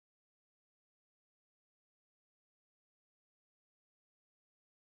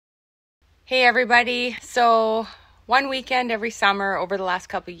Hey everybody, so one weekend every summer over the last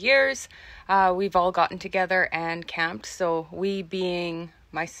couple of years, we've all gotten together and camped. So we being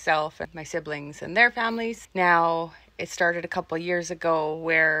myself and my siblings and their families. Now it started a couple of years ago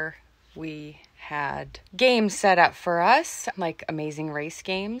where we had games set up for us, like amazing race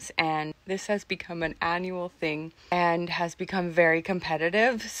games, and this has become an annual thing and has become very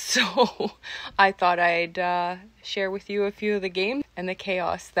competitive. So I thought I'd share with you a few of the games and the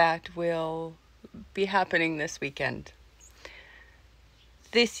chaos that will be happening this weekend.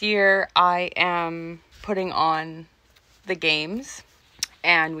 This year I am putting on the games,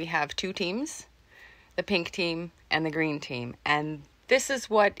 and we have two teams, the pink team and the green team, and this is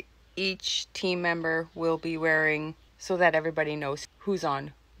what each team member will be wearing so that everybody knows who's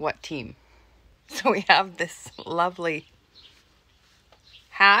on what team. So we have this lovely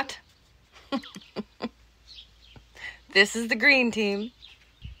hat. This is the green team,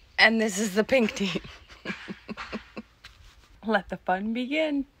 and this is the pink team. Let the fun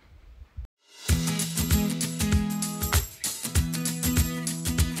begin.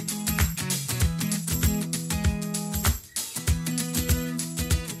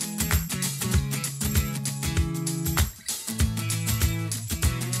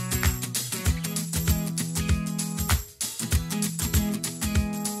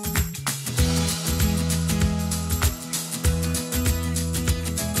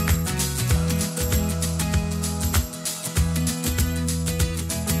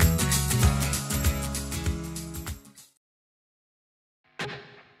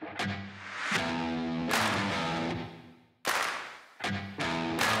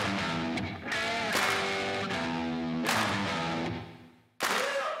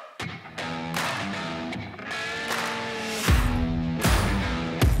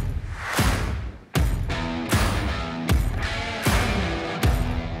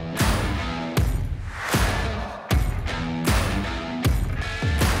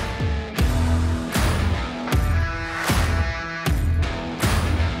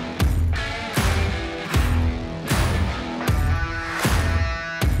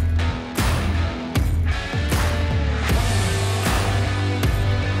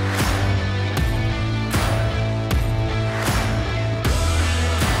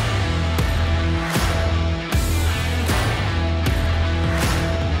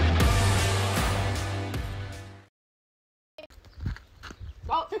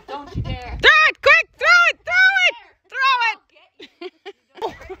 Oh, don't you dare. Throw it, quick! Throw it! Throw it! Throw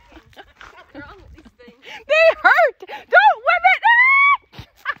it! What's wrong with these things? They hurt! Don't whip it!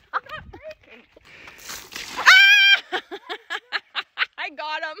 I'm not breaking. Ah! I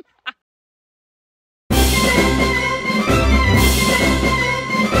got him.